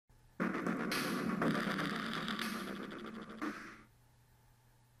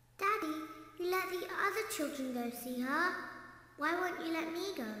other children go see her. Why won't you let me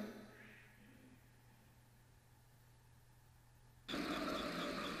go?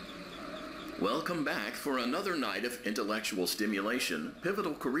 Welcome back for another night of intellectual stimulation,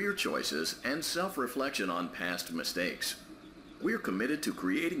 pivotal career choices, and self-reflection on past mistakes. We're committed to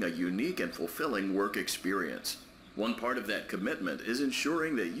creating a unique and fulfilling work experience. One part of that commitment is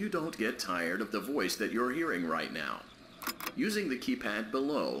ensuring that you don't get tired of the voice that you're hearing right now. Using the keypad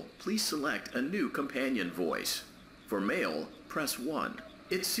below, please select a new companion voice. For male, press 1.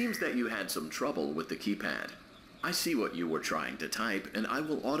 It seems that you had some trouble with the keypad. I see what you were trying to type, and I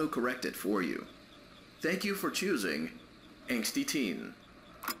will autocorrect it for you. Thank you for choosing Angsty Teen.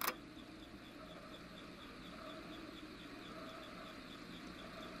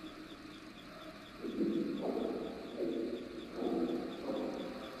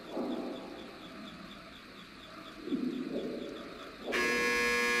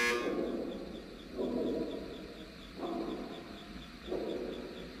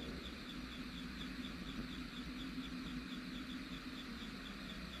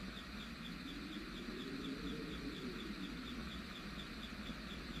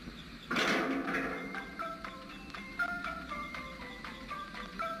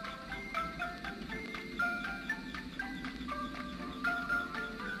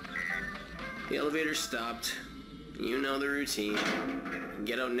 The elevator stopped. You know the routine.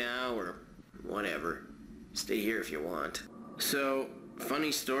 Get out now or whatever. Stay here if you want. So,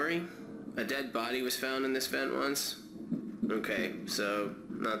 funny story. A dead body was found in this vent once. Okay, so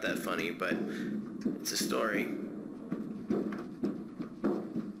not that funny, but it's a story.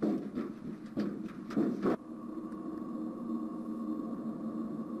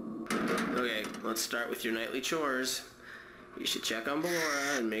 Okay, let's start with your nightly chores. You should check on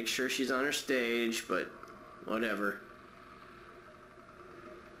Ballora and make sure she's on her stage, but whatever.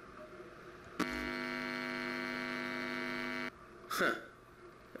 Huh.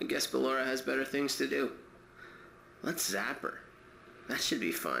 I guess Ballora has better things to do. Let's zap her. That should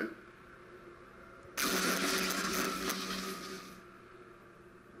be fun.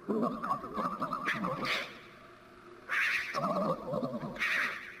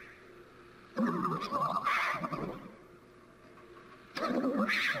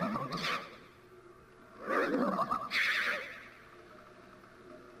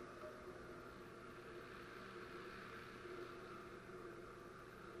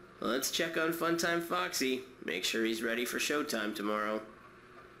 Let's check on Funtime Foxy. Make sure he's ready for showtime tomorrow.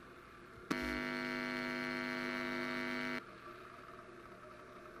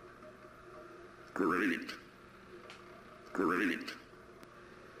 Great. Great.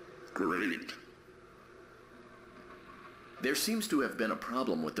 Great. There seems to have been a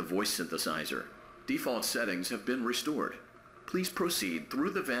problem with the voice synthesizer. Default settings have been restored. Please proceed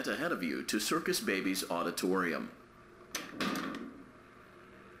through the vent ahead of you to Circus Baby's auditorium.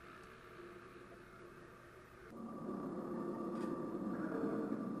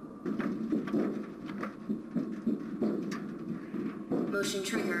 Motion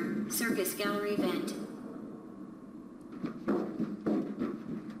trigger. Circus gallery vent.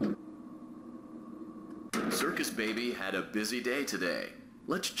 Circus Baby had a busy day today.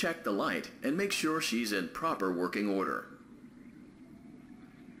 Let's check the light and make sure she's in proper working order.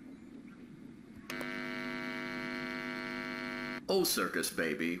 Oh, Circus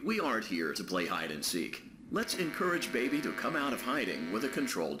Baby, we aren't here to play hide and seek. Let's encourage Baby to come out of hiding with a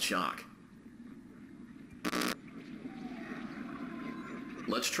controlled shock.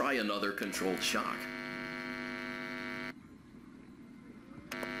 Let's try another controlled shock.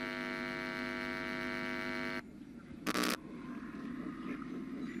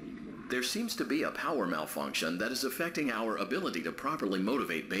 There seems to be a power malfunction that is affecting our ability to properly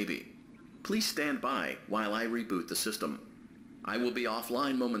motivate Baby. Please stand by while I reboot the system. I will be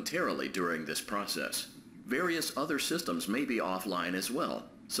offline momentarily during this process. Various other systems may be offline as well,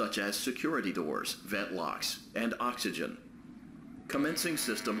 such as security doors, vent locks, and oxygen. Commencing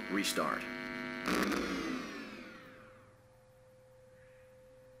system restart.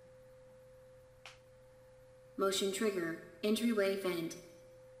 Motion trigger. Entryway vent.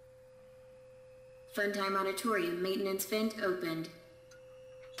 Funtime Auditorium maintenance vent opened.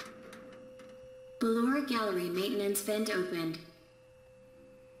 Ballora Gallery maintenance vent opened.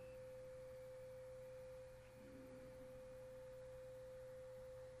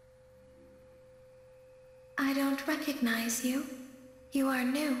 I don't recognize you. You are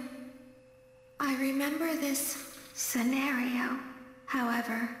new. I remember this scenario.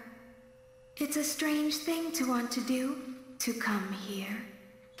 However, it's a strange thing to want to do, to come here.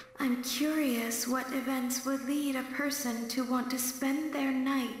 I'm curious what events would lead a person to want to spend their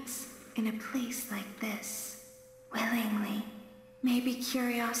nights in a place like this. Willingly. Maybe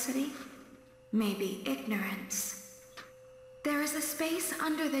curiosity, maybe ignorance. There is a space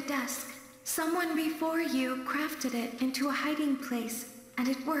under the desk. Someone before you crafted it into a hiding place, and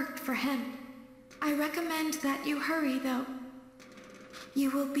it worked for him. I recommend that you hurry, though. You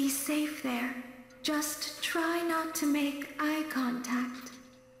will be safe there. Just try not to make eye contact.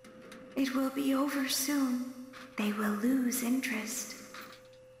 It will be over soon. They will lose interest.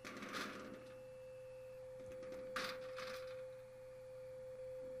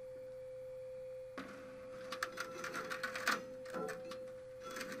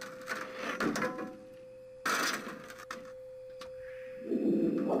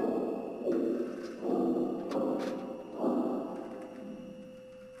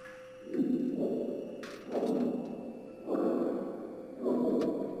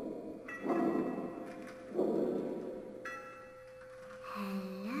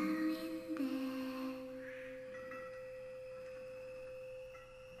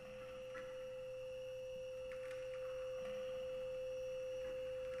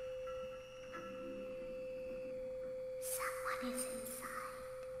 Someone is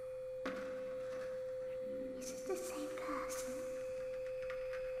inside. Is it the same person?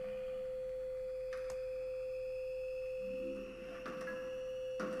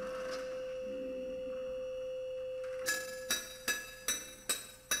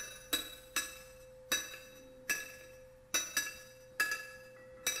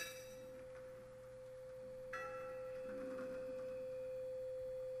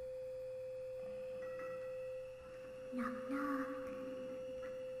 Knock, knock.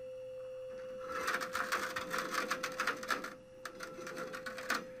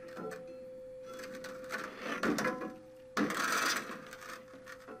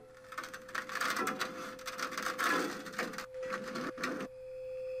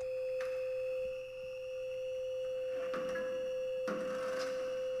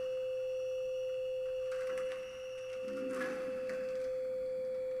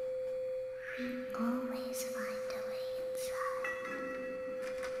 We always find a way inside.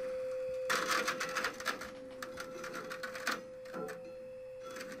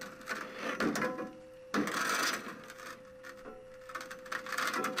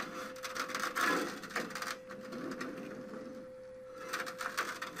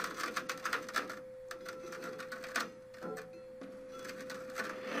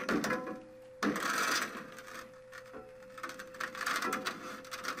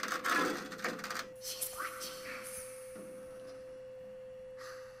 She's watching us.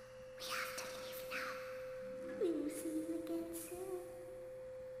 We have to leave now. We will see you again soon.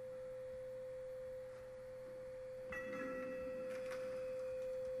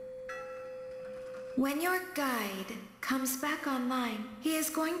 When your guide comes back online, he is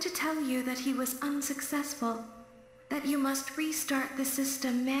going to tell you that he was unsuccessful, that you must restart the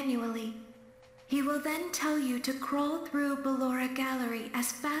system manually. He will then tell you to crawl through Ballora Gallery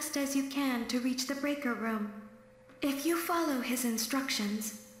as fast as you can to reach the breaker room. If you follow his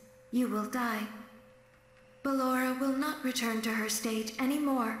instructions, you will die. Ballora will not return to her stage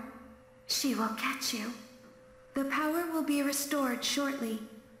anymore. She will catch you. The power will be restored shortly.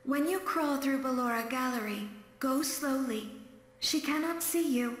 When you crawl through Ballora Gallery, go slowly. She cannot see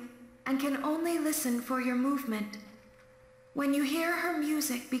you and can only listen for your movement. When you hear her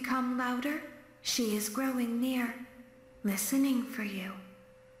music become louder, she is growing near, listening for you.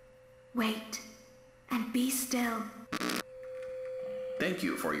 Wait and be still. Thank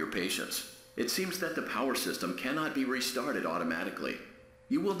you for your patience. It seems that the power system cannot be restarted automatically.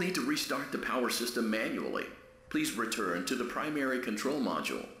 You will need to restart the power system manually. Please return to the primary control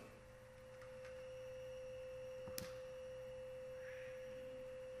module.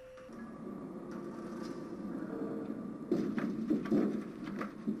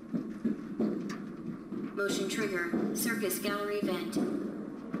 Motion trigger. Circus gallery vent.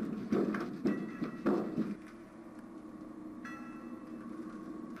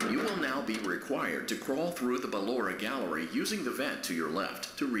 You will now be required to crawl through the Ballora Gallery using the vent to your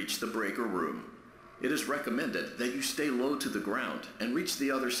left to reach the breaker room. It is recommended that you stay low to the ground and reach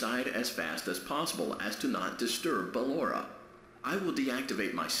the other side as fast as possible as to not disturb Ballora. I will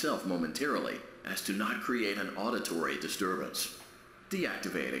deactivate myself momentarily as to not create an auditory disturbance.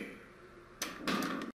 Deactivating.